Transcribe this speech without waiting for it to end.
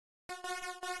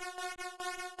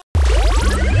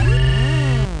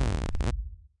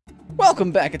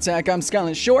Welcome back, Attack. I'm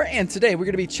Skyland Shore, and today we're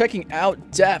going to be checking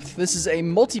out Depth. This is a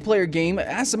multiplayer game,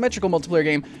 asymmetrical multiplayer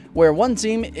game, where one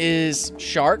team is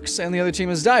sharks and the other team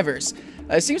is divers.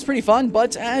 It seems pretty fun,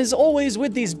 but as always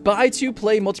with these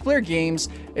buy-to-play multiplayer games,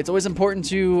 it's always important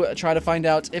to try to find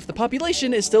out if the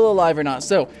population is still alive or not.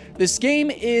 So, this game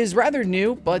is rather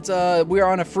new, but we are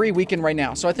on a free weekend right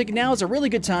now. So I think now is a really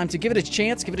good time to give it a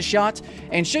chance, give it a shot,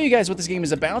 and show you guys what this game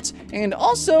is about. And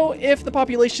also, if the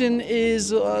population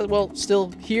is, well,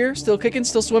 still here, still kicking,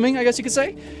 still swimming, I guess you could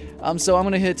say. So I'm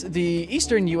going to hit the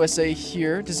Eastern USA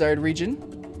here, desired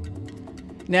region.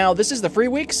 Now, this is the free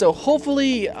week, so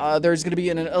hopefully there's going to be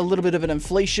a little bit of an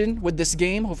inflation with this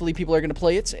game. Hopefully people are going to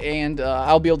play it, and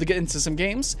I'll be able to get into some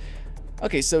games.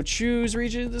 Okay, so choose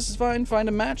region. This is fine. Find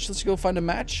a match. Let's go find a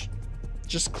match.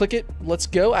 Just click it. Let's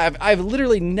go. I've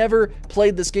literally never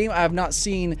played this game. I have not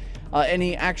seen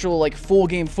any actual, like, full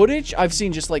game footage. I've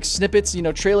seen just, like, snippets, you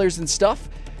know, trailers and stuff.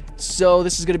 So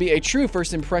this is going to be a true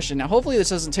first impression. Now, hopefully this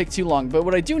doesn't take too long, but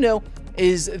what I do know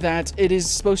is that it is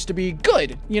supposed to be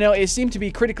good. You know, it seemed to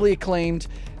be critically acclaimed,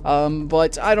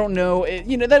 but I don't know.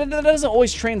 You know, that doesn't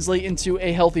always translate into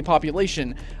a healthy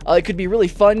population. It could be really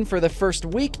fun for the first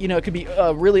week. You know, it could be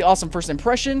a really awesome first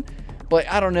impression, but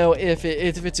I don't know if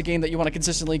it's a game that you want to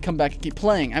consistently come back and keep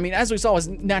playing. I mean, as we saw with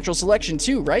Natural Selection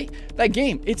too, right? That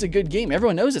game, it's a good game.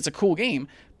 Everyone knows it's a cool game,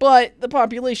 but the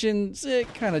population's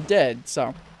kind of dead,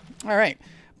 so... Alright,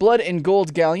 Blood and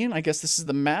Gold Galleon. I guess this is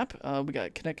the map. We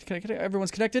got connect. Everyone's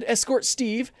connected. Escort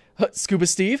Steve, Scuba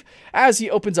Steve, as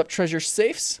he opens up treasure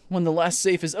safes. When the last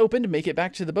safe is opened, make it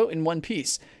back to the boat in one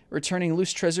piece. Returning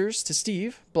loose treasures to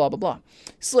Steve, blah, blah, blah.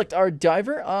 Select our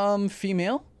diver,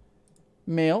 female,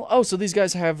 male. Oh, so these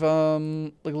guys have,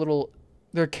 like little,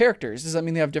 they're characters. Does that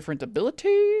mean they have different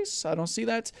abilities? I don't see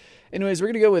that. Anyways, we're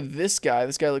going to go with this guy.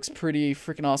 This guy looks pretty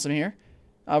freaking awesome here.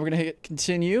 We're gonna hit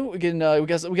continue. Again, we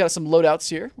got some loadouts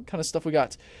here. What kind of stuff we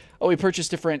got? Oh, we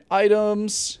purchased different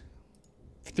items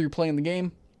through playing the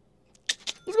game.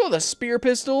 Let's go with a spear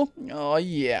pistol. Oh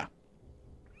yeah.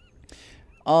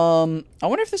 I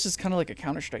wonder if this is kind of like a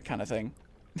Counter-Strike kind of thing.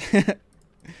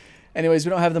 Anyways, we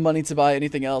don't have the money to buy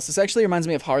anything else. This actually reminds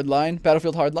me of Hardline,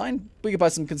 Battlefield Hardline. We could buy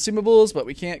some consumables, but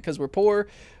we can't because we're poor.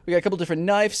 We got a couple different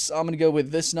knives. I'm gonna go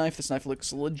with this knife. This knife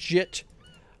looks legit.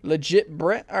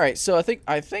 Brett. Alright, so I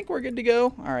think we're good to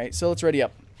go. Alright, so let's ready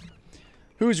up.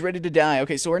 Who's ready to die?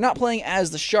 Okay, so we're not playing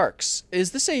as the Sharks. Is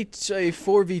this a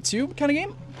 4v2 kind of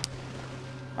game?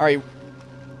 Alright,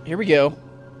 here we go.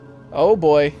 Oh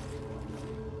boy.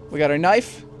 We got our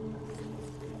knife.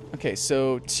 Okay,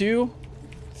 so 2,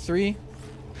 3.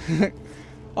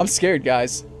 I'm scared,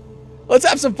 guys. Let's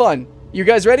have some fun. You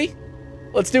guys ready?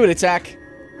 Let's do it, Attack.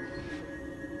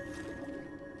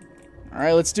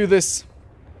 Alright, let's do this.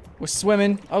 We're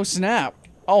swimming. Oh, snap.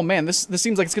 Oh, man, this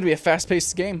seems like it's going to be a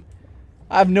fast-paced game.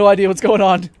 I have no idea what's going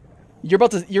on. You're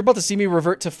about to see me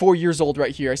revert to 4 years old right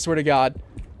here, I swear to God.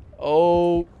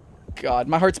 Oh, God.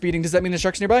 My heart's beating. Does that mean the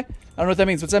shark's nearby? I don't know what that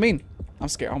means. What's that mean? I'm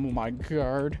scared. Oh, my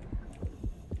God.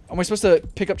 Am I supposed to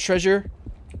pick up treasure?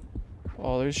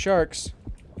 Oh, there's sharks.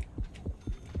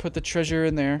 Put the treasure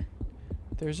in there.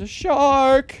 There's a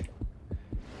shark.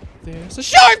 There's a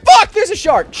shark! Fuck! There's a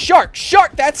shark!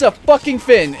 Shark! That's a fucking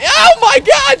fin! Oh my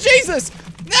God! Jesus!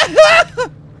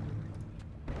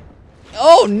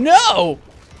 Oh no!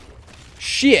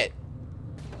 Shit!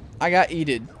 I got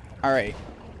eated. All right.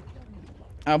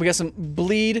 We got some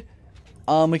bleed.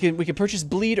 We can purchase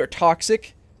bleed or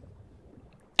toxic.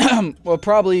 Well,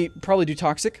 probably do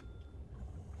toxic.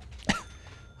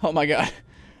 Oh my God!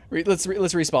 Let's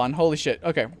respawn. Holy shit!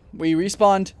 Okay, we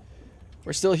respawned.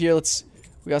 We're still here.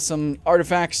 We got some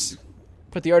artifacts.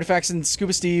 Put the artifacts in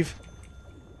Scuba Steve.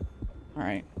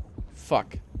 Alright.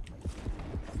 Fuck.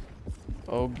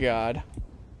 Oh, God.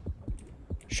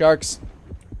 Sharks.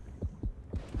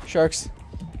 Sharks.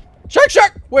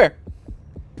 Shark! Where?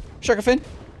 Sharkafin?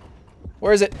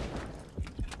 Where is it?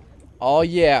 Oh,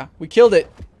 yeah. We killed it.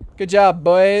 Good job,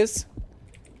 boys.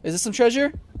 Is this some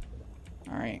treasure?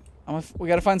 Alright. We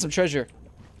gotta find some treasure.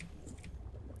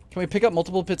 Can we pick up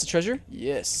multiple bits of treasure?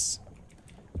 Yes.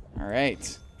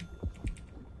 Alright.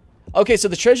 Okay, so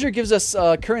the treasure gives us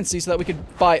currency so that we could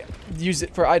use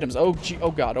it for items. Oh, gee, oh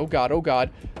God.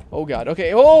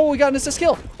 Okay, oh, we got an assist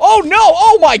kill. Oh, no!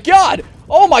 Oh, my God!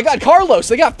 Oh, my God, Carlos!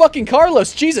 They got fucking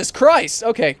Carlos! Jesus Christ!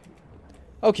 Okay.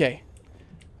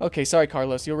 Okay, sorry,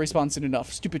 Carlos. You'll respawn soon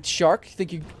enough. Stupid shark. Do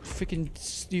you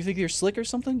think you're slick or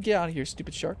something? Get out of here,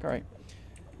 stupid shark. Alright.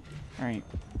 Alright.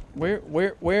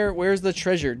 Where's the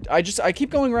treasure? I keep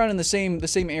going around in the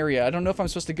same area. I don't know if I'm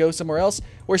supposed to go somewhere else.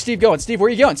 Where's Steve going? Steve, where are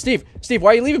you going? Steve,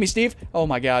 why are you leaving me, Steve? Oh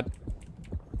my god.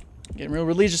 Getting real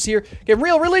religious here. Getting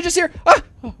real religious here. Ah!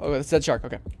 Oh, that's dead shark.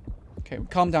 Okay. Okay,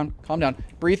 calm down. Calm down.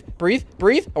 Breathe. Breathe.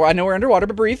 Breathe. Oh, I know we're underwater,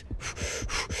 but breathe.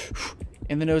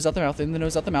 In the nose, out the mouth. In the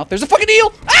nose, out the mouth. There's a fucking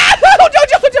eel! Ah!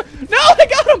 No, I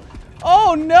got him!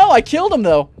 Oh no, I killed him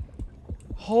though.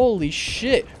 Holy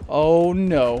shit. Oh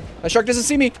no. That shark doesn't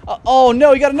see me. Oh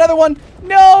no, he got another one.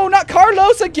 No, not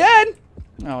Carlos again.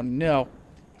 Oh no.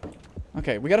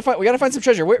 Okay, we gotta find some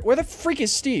treasure. Where the freak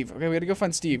is Steve? Okay, we gotta go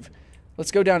find Steve.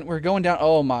 Let's go down. We're going down.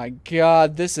 Oh my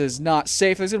god, this is not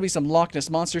safe. There's gonna be some Loch Ness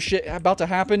monster shit about to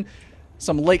happen.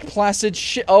 Some Lake Placid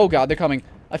shit. Oh god, they're coming.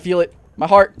 I feel it. My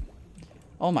heart.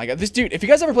 Oh my god, this dude, if you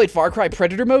guys ever played Far Cry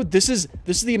Predator mode, this is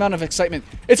the amount of excitement.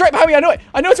 It's right behind me, I know it!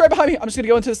 I know it's right behind me! I'm just gonna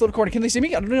go into this little corner. Can they see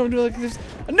me? I don't know, like this.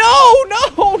 No!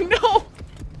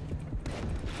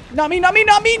 Not me! No!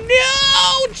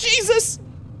 Jesus!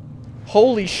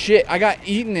 Holy shit, I got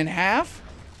eaten in half?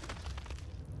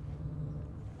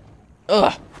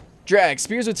 Ugh. Drag.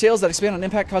 Spears with tails that expand on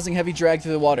impact, causing heavy drag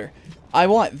through the water. I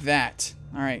want that.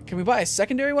 Alright, can we buy a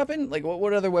secondary weapon? Like,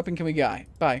 what other weapon can we buy?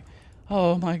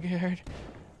 Oh my god.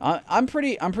 I'm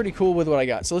pretty cool with what I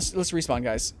got. So let's respawn,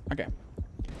 guys. Okay.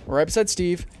 We're right beside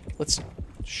Steve.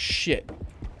 Shit. All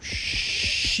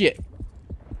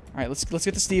right, let's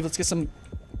get to Steve. Let's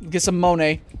get some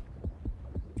Monet.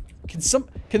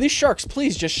 Can these sharks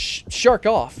please just shark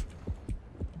off?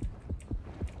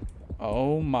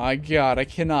 Oh my god, I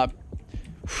cannot.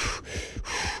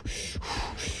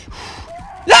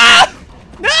 Ah!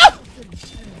 No!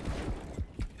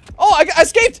 Oh, I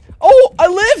escaped. Oh, I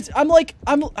lived! How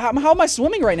am I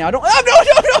swimming right now? I don't.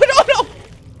 Oh,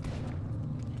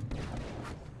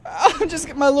 no! I'm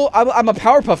just my little. I'm a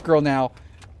Powerpuff Girl now.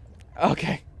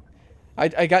 Okay.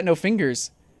 I got no fingers.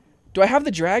 Do I have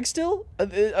the drag still?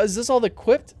 Is this all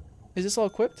equipped? Is this all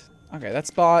equipped? Okay,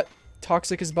 that's bought.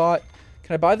 Toxic is bought.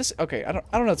 Can I buy this? Okay, I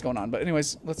don't know what's going on, but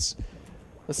anyways, let's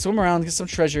swim around, get some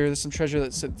treasure. There's some treasure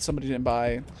that somebody didn't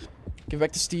buy. Give it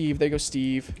back to Steve. There you go,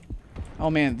 Steve. Oh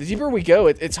man, the deeper we go,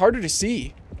 it's harder to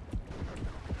see.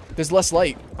 There's less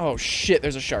light. Oh shit,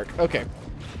 there's a shark. Okay.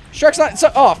 Shark's not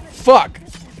so. Oh fuck.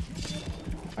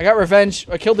 I got revenge.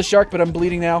 I killed the shark, but I'm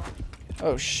bleeding now.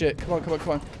 Oh shit. Come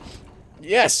on.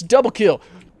 Yes, double kill.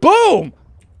 Boom!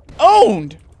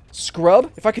 Owned!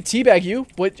 Scrub. If I could teabag you,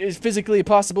 which is physically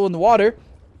impossible in the water,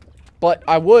 but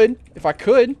I would if I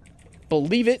could.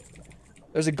 Believe it.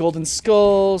 There's a golden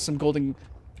skull, some golden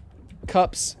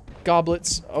cups.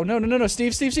 Goblets. Oh, no.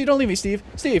 Steve, don't leave me, Steve.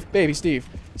 Steve, baby, Steve.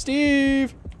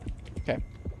 Okay.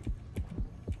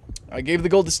 I gave the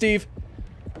gold to Steve.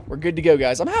 We're good to go,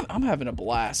 guys. I'm having a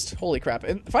blast. Holy crap.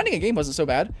 And finding a game wasn't so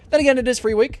bad. Then again, it is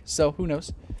free week, so who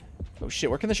knows. Oh,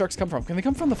 shit. Where can the sharks come from? Can they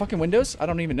come from the fucking windows? I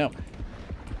don't even know.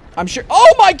 I'm sure.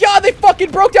 Oh, my God. They fucking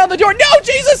broke down the door. No,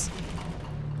 Jesus.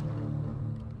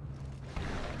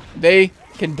 They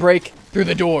can break through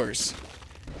the doors.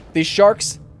 These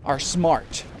sharks are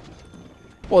smart.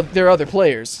 Well, there are other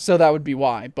players, so that would be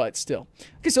why, but still.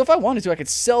 Okay, so if I wanted to, I could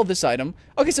sell this item.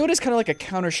 Okay, so it is kind of like a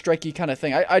Counter-Strike-y kind of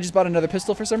thing. I just bought another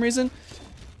pistol for some reason.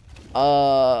 I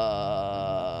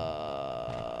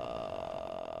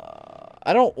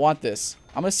don't want this.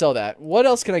 I'm gonna sell that. What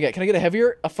else can I get? Can I get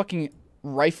a fucking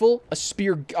rifle? A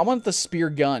spear? I want the spear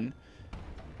gun.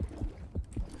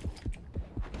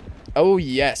 Oh,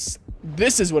 yes.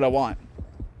 This is what I want.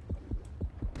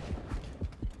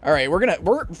 Alright,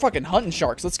 we're fucking hunting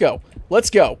sharks. Let's go.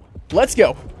 You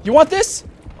want this?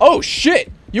 Oh,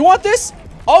 shit. You want this?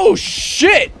 Oh,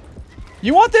 shit.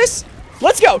 You want this?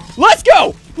 Let's go.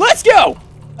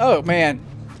 Oh, man.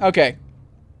 Okay.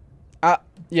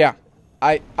 Yeah.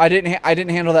 I didn't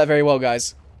handle that very well,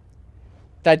 guys.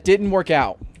 That didn't work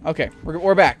out. Okay,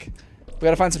 we're back. We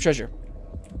gotta find some treasure.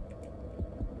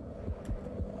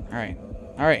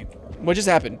 Alright. What just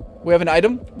happened? We have an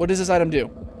item? What does this item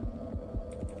do?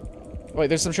 Wait,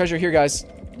 there's some treasure here, guys.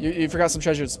 You forgot some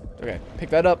treasures. Okay, pick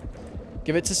that up.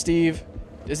 Give it to Steve.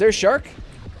 Is there a shark?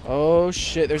 Oh,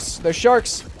 shit. There's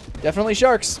sharks. Definitely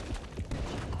sharks.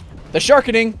 The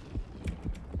sharkening.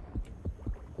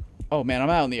 Oh, man, I'm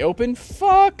out in the open.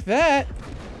 Fuck that.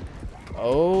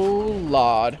 Oh,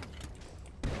 Lord.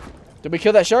 Did we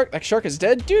kill that shark? That shark is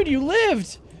dead? Dude, you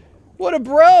lived. What a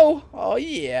bro. Oh,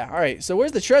 yeah. All right, so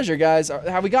where's the treasure, guys?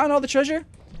 Have we gotten all the treasure?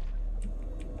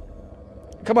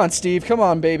 Come on, Steve. Come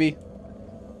on, baby.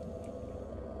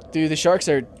 Dude, the sharks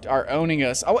are owning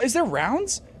us. Oh, is there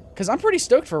rounds? Because I'm pretty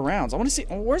stoked for rounds. I want to see.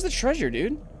 Oh, where's the treasure,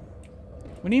 dude?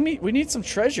 We need some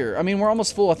treasure. I mean, we're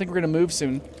almost full. I think we're going to move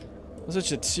soon. Let's switch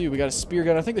to 2. We got a spear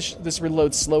gun. I think this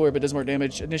reloads slower but does more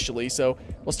damage initially. So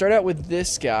we'll start out with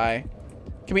this guy.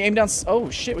 Can we aim down? Oh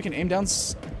shit, we can aim down.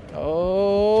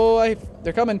 Oh,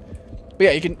 they're coming. But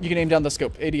yeah, you can aim down the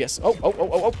scope. ADS.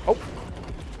 Oh.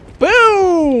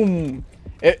 Boom!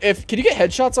 Can you get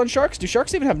headshots on sharks? Do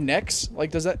sharks even have necks? Like,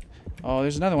 does that? Oh,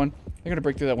 there's another one. They're gonna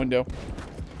break through that window.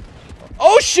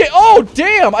 Oh shit! Oh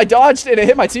damn! I dodged and it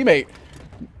hit my teammate.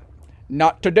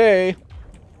 Not today.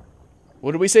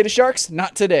 What did we say to sharks?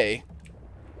 Not today.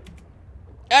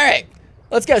 All right,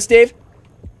 let's go, Steve.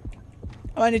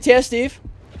 I'm on your tail, Steve.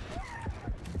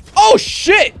 Oh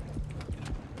shit!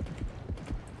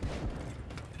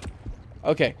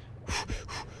 Okay.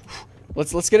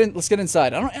 Let's get in. Let's get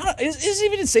inside. I don't. Is it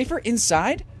even safer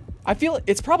inside? I feel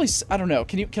it's probably. I don't know.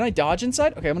 Can I dodge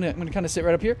inside? Okay, I'm gonna kind of sit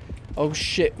right up here. Oh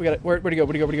shit! We got it. Where'd he go?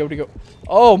 Where'd he go?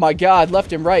 Oh my god!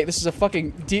 Left and right. This is a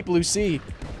fucking deep blue sea.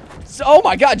 Oh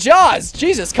my god! Jaws!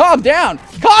 Jesus! Calm down!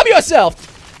 Calm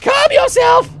yourself! Calm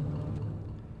yourself!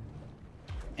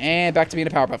 And back to being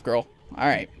a Powerpuff Girl. All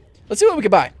right. Let's see what we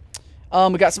can buy.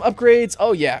 We got some upgrades.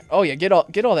 Oh yeah. Get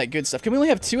all that good stuff. Can we only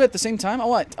have 2 at the same time? I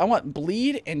want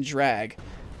bleed and drag.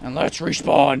 And let's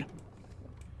respawn.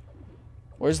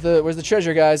 Where's the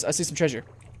treasure, guys? I see some treasure.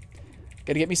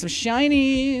 Gotta get me some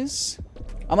shinies.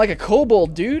 I'm like a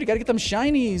kobold, dude. Gotta get them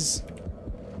shinies.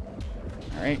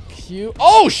 All right, Q.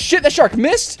 Oh shit! That shark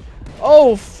missed.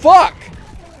 Oh fuck.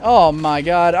 Oh my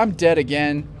god. I'm dead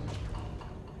again.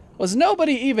 Was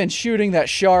nobody even shooting that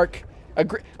shark?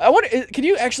 I wonder, can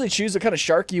you actually choose what kind of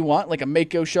shark you want? Like a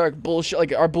mako shark, bull shark?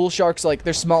 Like, are bull sharks, like,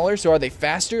 they're smaller, so are they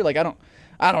faster? Like, I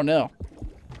don't know.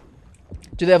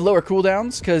 Do they have lower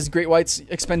cooldowns? Because great whites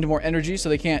expend more energy, so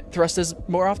they can't thrust as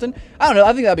more often? I don't know.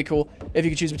 I think that'd be cool if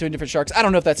you could choose between different sharks. I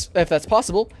don't know if that's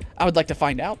possible. I would like to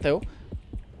find out, though.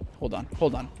 Hold on.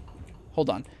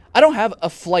 I don't have a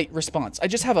flight response. I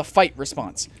just have a fight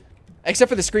response. Except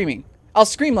for the screaming. I'll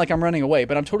scream like I'm running away,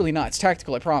 but I'm totally not. It's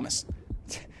tactical, I promise.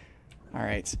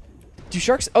 Alright. Do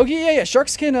sharks... Oh, yeah.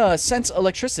 Sharks can sense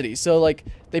electricity. So, like,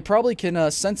 they probably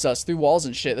can sense us through walls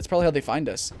and shit. That's probably how they find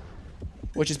us.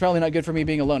 Which is probably not good for me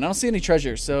being alone. I don't see any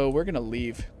treasure, so we're gonna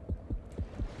leave.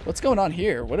 What's going on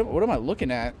here? What am I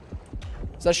looking at?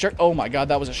 Is that a shark? Oh my god,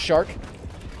 that was a shark.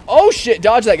 Oh shit,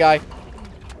 dodge that guy.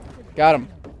 Got him.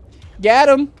 Got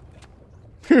him.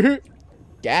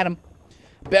 Got him.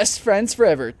 Best friends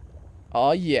forever.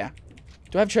 Oh yeah.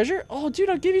 Do I have treasure? Oh dude,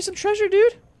 I'll give you some treasure,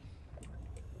 dude.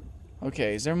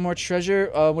 Okay, is there more treasure?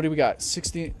 What do we got?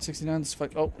 60, 69,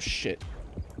 oh shit.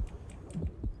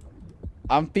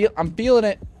 I'm feeling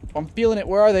it. I'm feeling it.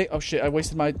 Where are they? Oh shit, I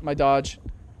wasted my dodge.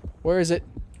 Where is it?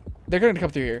 They're gonna come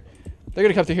through here. They're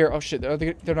gonna come through here. Oh shit, they're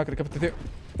not gonna come through here.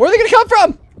 Where are they gonna come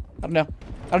from? I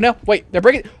don't know. Wait, they're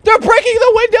breaking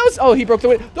the windows! Oh, he broke the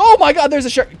window. Oh my god, there's a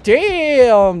shark.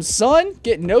 Damn, son.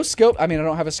 Get no scope. I mean, I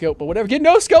don't have a scope, but whatever. Get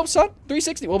no scope, son.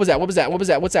 360. What was that? What's that? What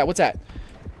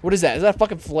is that? Is that a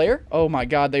fucking flare? Oh my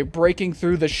god, they're breaking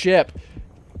through the ship.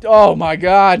 Oh my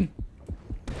god.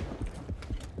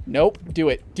 Nope. Do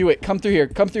it. Come through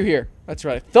here. That's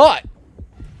what I thought.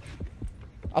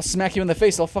 I'll smack you in the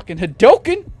face. I'll fucking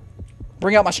Hadouken.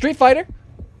 Bring out my Street Fighter.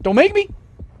 Don't make me.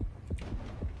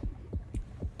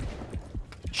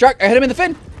 Shark, I hit him in the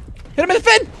fin. Hit him in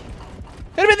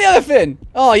the other fin.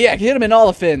 Oh yeah, hit him in all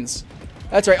the fins.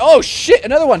 That's right. Oh shit,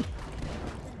 another one.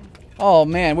 Oh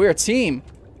man, we're a team.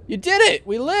 You did it.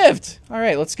 We lived. All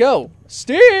right, let's go.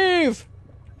 Steve,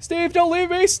 don't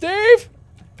leave me, Steve.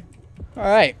 All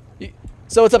right.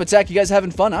 So what's up, Attack? You guys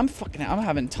having fun? I'm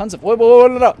having tons of. Whoa,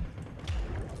 no.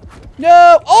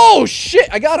 No. Oh shit!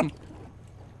 I got him.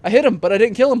 I hit him, but I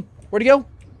didn't kill him. Where'd he go?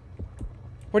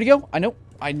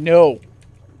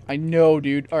 I know,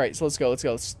 dude. All right, so let's go.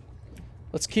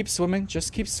 Let's keep swimming.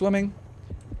 Just keep swimming.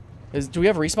 Do we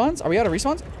have respawns? Are we out of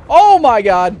respawns? Oh my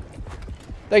god!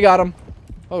 They got him.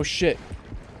 Oh shit.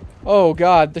 Oh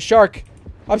god, the shark.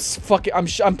 I'm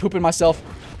pooping myself.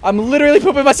 I'm literally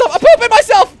pooping myself. I'm pooping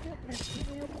myself!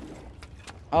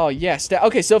 Oh, yeah.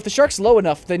 Okay, so if the shark's low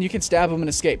enough, then you can stab him and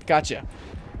escape. Gotcha.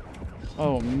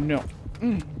 Oh, no.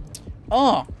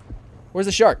 Oh. Where's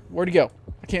the shark? Where'd he go?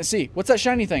 I can't see. What's that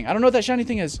shiny thing? I don't know what that shiny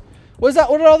thing is. What is that?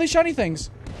 What are all these shiny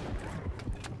things?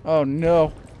 Oh,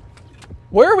 no.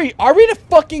 Where are we? Are we in a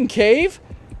fucking cave?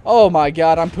 Oh, my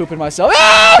God. I'm pooping myself.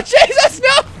 Oh, Jesus,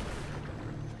 no!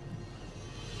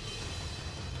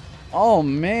 Oh,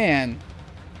 man.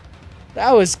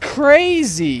 That was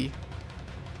crazy.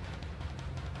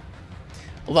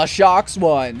 The Sharks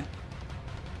won.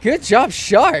 Good job,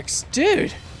 Sharks.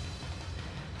 Dude.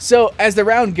 So, as the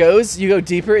round goes, you go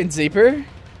deeper and deeper.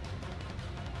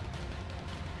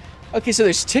 Okay, so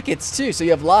there's tickets, too. So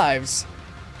you have lives.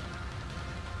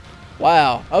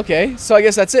 Wow. Okay. So I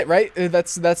guess that's it, right?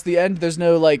 That's the end. There's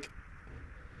no like.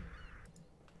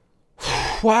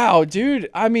 Wow, dude.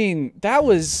 I mean, that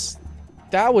was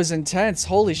intense.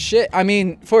 Holy shit. I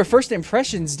mean, for first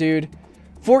impressions, dude.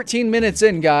 14 minutes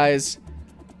in, guys.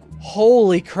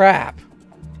 Holy crap.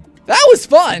 That was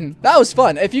fun. That was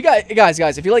fun. If you guys,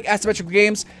 if you like asymmetrical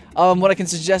games, what I can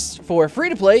suggest for free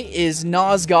to play is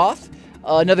Nosgoth.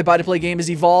 Another buy-to-play game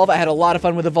is Evolve. I had a lot of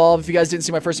fun with Evolve, if you guys didn't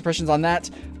see my first impressions on that.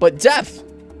 But Depth,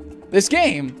 this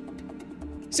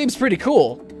game, seems pretty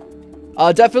cool.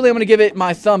 Definitely I'm going to give it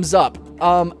my thumbs up.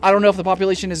 I don't know if the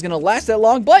population is going to last that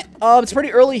long, but it's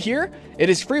pretty early here. It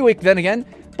is free week then again,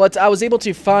 but I was able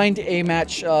to find a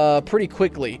match pretty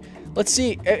quickly. Let's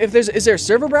see if is there a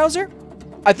server browser?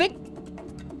 I think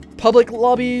public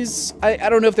lobbies, I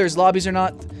don't know if there's lobbies or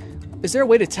not. Is there a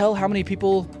way to tell how many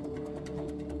people...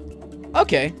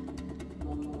 Okay.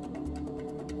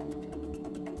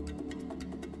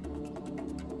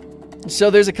 So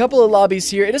there's a couple of lobbies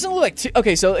here. It doesn't look like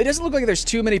okay, so it doesn't look like there's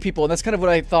too many people, and that's kind of what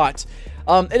I thought.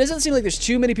 It doesn't seem like there's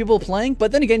too many people playing,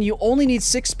 but then again, you only need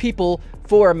 6 people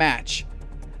for a match.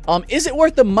 Is it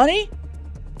worth the money?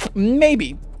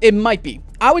 Maybe. It might be.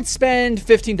 I would spend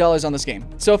 $15 on this game.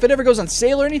 So if it ever goes on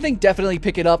sale or anything, definitely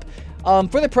pick it up.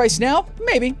 For the price now,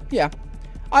 maybe. Yeah.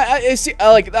 I see,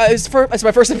 it's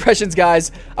my first impressions,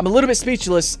 guys. I'm a little bit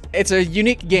speechless. It's a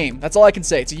unique game. That's all I can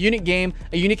say. It's a unique game,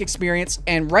 a unique experience,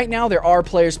 and right now there are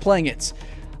players playing it.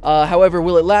 However,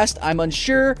 will it last? I'm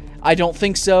unsure. I don't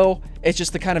think so. It's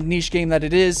just the kind of niche game that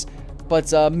it is.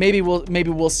 But maybe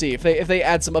we'll see if they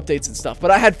add some updates and stuff.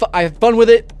 But I had fun with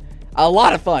it. A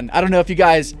lot of fun. I don't know if you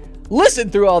guys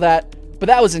listened through all that, but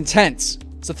that was intense.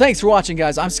 So thanks for watching,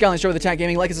 guys. I'm Skyline Shore with Attack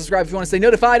Gaming. Like and subscribe if you want to stay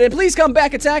notified. And please come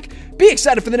back, Attack. Be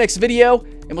excited for the next video.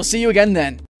 And we'll see you again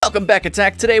then. Welcome back,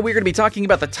 Attack. Today we're going to be talking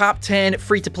about the top 10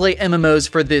 free-to-play MMOs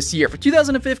for this year, for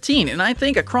 2015. And I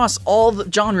think across all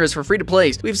the genres for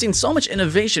free-to-plays, we've seen so much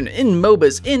innovation in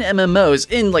MOBAs, in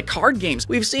MMOs, in like card games.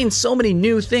 We've seen so many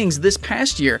new things this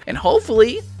past year. And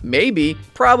hopefully, maybe,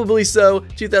 probably so,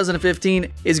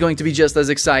 2015 is going to be just as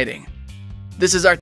exciting. This is our